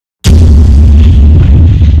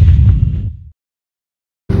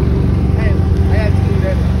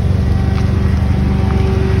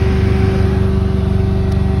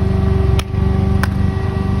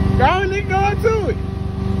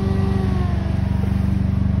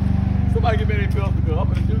somebody get me that pills to go. I'm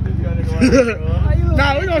gonna shoot this young nigga right now.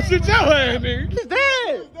 Nah, we gonna shoot your ass, nigga. Who's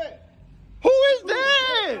that? Who is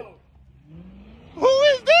that? Who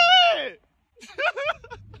is that?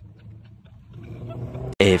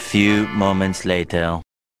 A few moments later.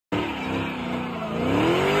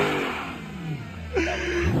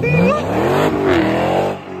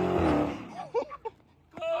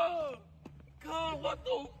 What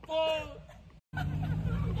the fuck?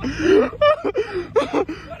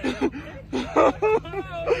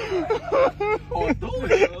 Oh, do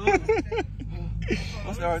it,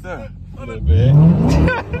 what's that right there? A little bit.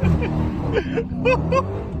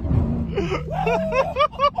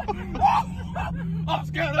 I'm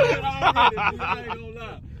scared of it already. I ain't gonna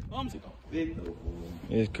lie. I'm scared.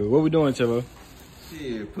 It's cool. What we doing, Chavo?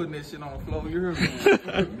 Shit, putting that shit on the floor. You hear me?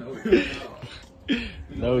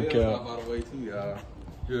 No cap. By the way, too, y'all.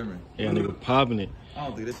 You hear me? Yeah, nigga popping it. I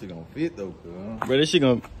don't think this shit gonna fit though, cuz. Bro, this shit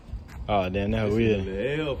gonna. Oh, damn, that weird.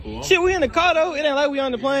 Hell, Shit, we in the car though. It ain't like we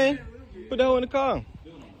on the plane. Put that hoe in the car.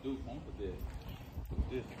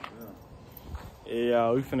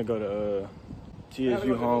 Yeah, we finna go to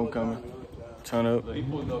TSU homecoming. Turn up.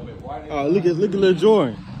 Oh, look at Lil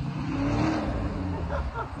Jordan.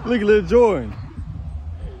 Look at Lil Jordan.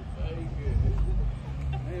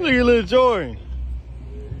 Look at Lil Jordan.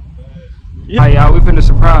 Yeah, y'all, we finna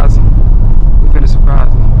surprise him. We finna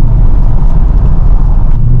surprise him.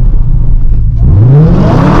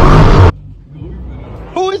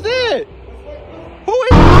 Who is that? Who is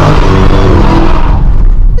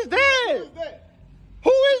that?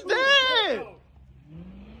 Who is that?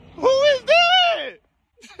 Who is that?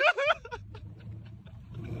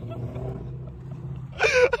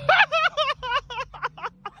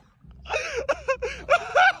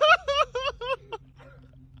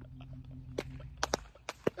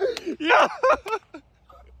 Yeah.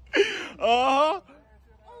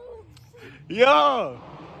 Yeah.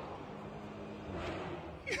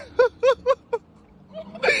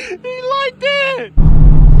 He like that.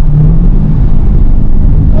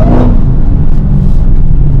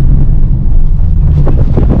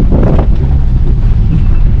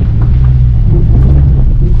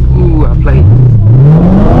 Ooh, I played.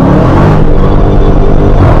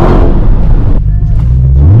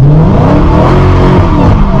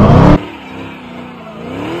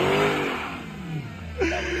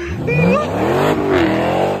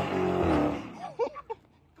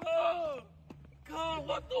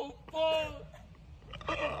 What the fuck?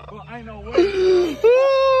 Well, ain't no way.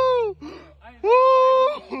 Ain't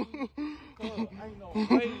no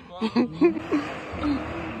way, bro.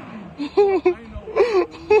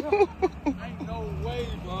 Ain't no way,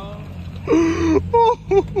 bro.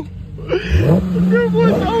 That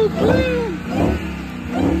was so clean.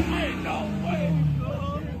 Ain't no way, bro.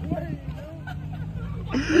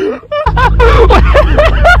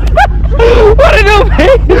 What did you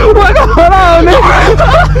mean? What going on, man?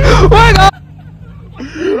 What going on?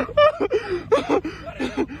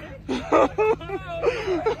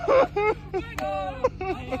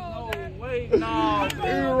 What's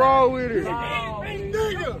wrong with it? Come on,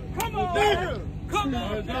 nigga. Come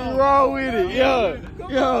on. What's wrong with it? Yeah.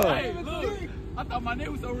 Yeah. Hey, look. I thought my nigga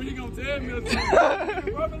was over here gonna tell me or something. Ain't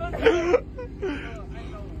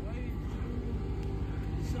no way.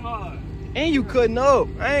 Sean. And you cutting up.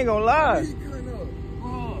 I ain't gonna lie.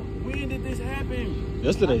 Bro, when did this happen?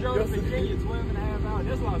 Yesterday. I drove to Virginia 12 and a half hours.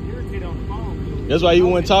 That's why I was irritated on the phone. That's why he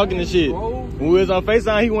wasn't talking and shit. When we was on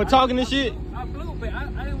FaceTime, he wasn't talking and shit. I blew, but I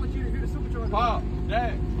didn't want you to hear the supercharger. Pop,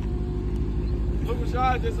 Dad. Look what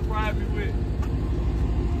Sean just surprised me with.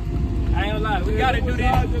 I ain't gonna lie, we gotta do this.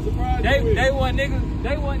 Day one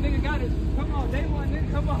nigga got it. Come on, day one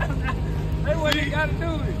nigga, come on. Day one nigga gotta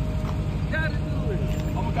do it. Gotta do it.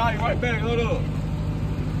 I'm gonna call you right back. Hold up.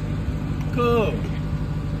 Cuz.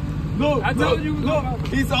 Look, I told you we look, gonna-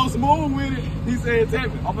 he's so smooth with it. He said, "Tell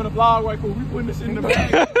me, I'm gonna vlog right quick. We putting this shit in the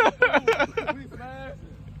bag." We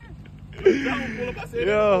smashing. John pull up. I said,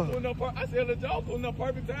 Yeah. I said, "The John pulling up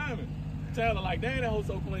perfect timing." Taylor like, "Dang, that hoe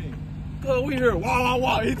so clean." Cuz we hear wah wah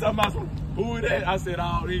wah. He talking about some, who is that? I said,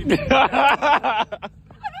 all these niggas. I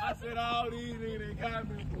said, all these niggas got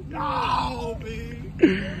me. No, man. It's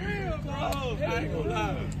real, bro. I ain't gonna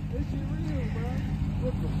lie.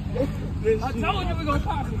 I told you we gonna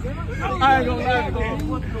pop it, bro. I ain't gonna lie, bro.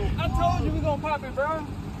 I told you we gonna pop it, bro.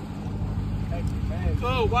 So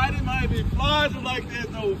why did mine be flying like that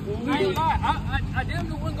though, fool? I ain't gonna lie, I damn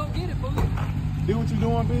near wasn't gonna get it, fool. Do what you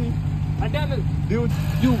doing, B? I damn near. Do what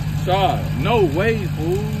you Shaw, no way, fool.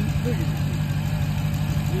 Look at this.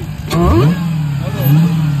 Hold on.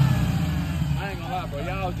 I ain't gonna lie, bro.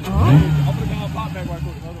 Y'all just crazy. I'm gonna call pop back right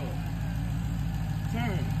quick. Hold on.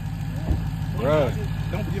 Turn. Bruh.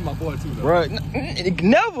 Don't forget my boy too, though. Bruh,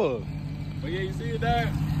 never. But yeah, you see it,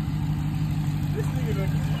 Dad? This nigga,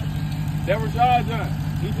 that Rashad John,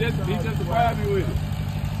 he just surprised me with it.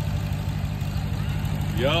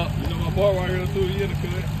 Yup, you know my boy right here too, he in the cut.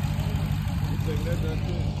 You taking that done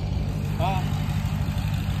too? Huh?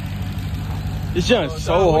 This junk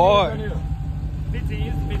so hard.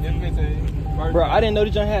 15. Bro, I didn't know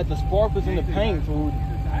this junk had the sparkles in the paint, fool.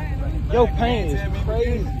 Your paint is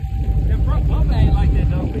crazy. Bumper ain't like that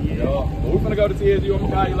though. But yeah. Yo, we finna go to TSU. I'm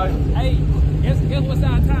gonna call you like. Hey, guess what's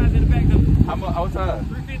our time in the back though? How much? What time?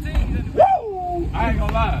 3:15. Woo! I ain't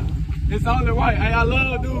gonna lie. It's only right. Hey, I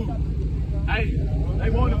love dude. Hey, they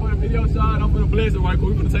wanted for the video shot. I'm finna bless it right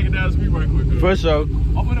quick. We finna take it down the street right quick. For sure.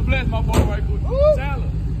 I'm finna bless my boy right quick. Tyler,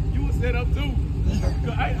 you was set up too.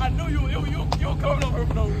 I knew you were coming over here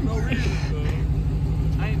for no reason.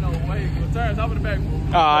 I ain't no way. Turn top of the back.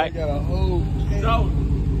 Alright. Got a whole. So,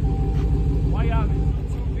 why y'all been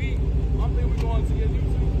too deep? I'm thinking we going to get you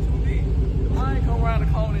too deep. I ain't come around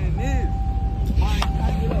the corner in this. I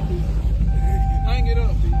ain't get up, dude. I ain't get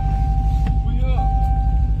up, dude. We up.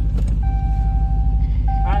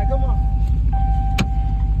 Alright, come on.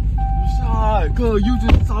 Rashad, cuz you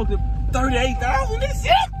just talked to 38,000 this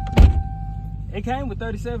shit. It came with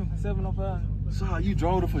 705. Rashad, you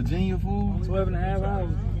drove to Virginia, fool? 12 and a half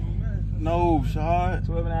hours. No, Rashad.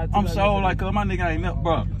 12 and a half. I'm so like, cuz my nigga ain't never,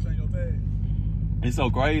 bro. It's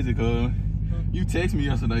so crazy, cuz. You text me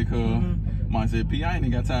yesterday, cuz. Mine said, P, I ain't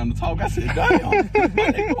even got time to talk. I said, damn. My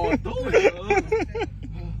nigga going through it,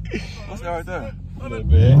 cuz. What's that right there? A little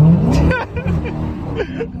bit.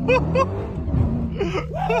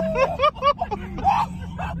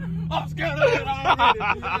 I'm scared of it already.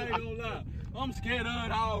 I ain't gonna lie. I'm scared of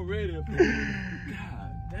it already.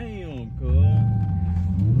 God damn, cuz.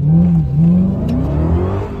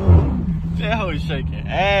 That hoe shaking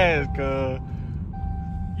ass, cuz.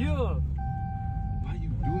 Yeah. Why you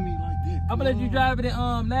do me like that? I'm gonna let you drive it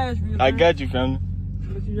in Nashville. I got you, family.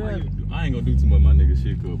 Let you Why drive you it. do? I ain't gonna do too much of my nigga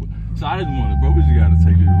shit, cuz. So I just wanted, bro, we just gotta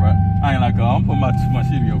take this ride. I ain't like, I'm putting my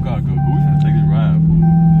shit in your car, cuz. We finna take this ride, fool.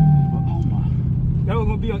 But oh my. That was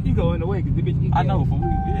gonna be an ego in the way, cause the bitch ego. I know, fool.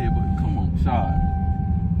 Yeah, but come on, Shad.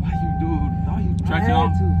 Why you do it? Why you I track had on?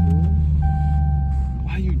 to, fool.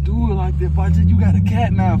 Why you do it like that? Boy, you got a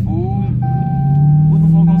cat now, fool. What the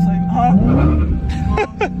fuck gonna say? Huh?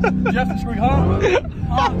 Jefferson Street, huh?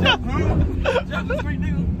 Jefferson Street,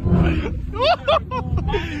 nigga.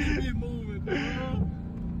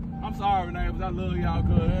 I'm sorry, man, because I love y'all, cuz.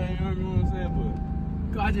 You know what I'm saying?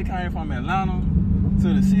 But, cuz I just came from Atlanta to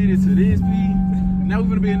the city to this beat. Now we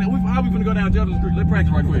finna be in there. How we finna go down Jefferson Street? Let's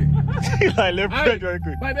practice right quick. Like, let's practice right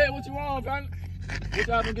quick. Hey, babe, what you want, fam? What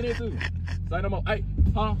y'all gonna get into? Say no more. Hey,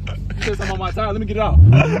 huh? You said something on my tire. Let me get it out.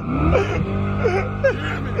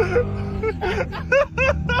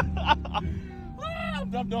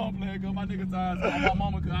 I'm done playing, cuz my nigga tired. My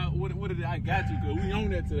mama, cuz what did I got you, cuz we on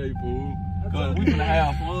that today, fool. Cuz we finna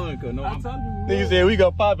have fun, cuz no. I told you. Nigga said we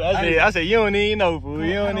gonna pop it. I said you don't even know, fool.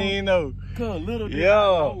 You don't even know. Cuz little did I Yeah.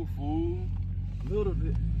 know, fool. Little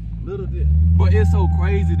did. But it's so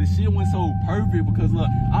crazy. The shit went so perfect because look,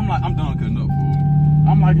 I'm done cutting up, fool.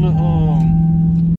 I'm like, look,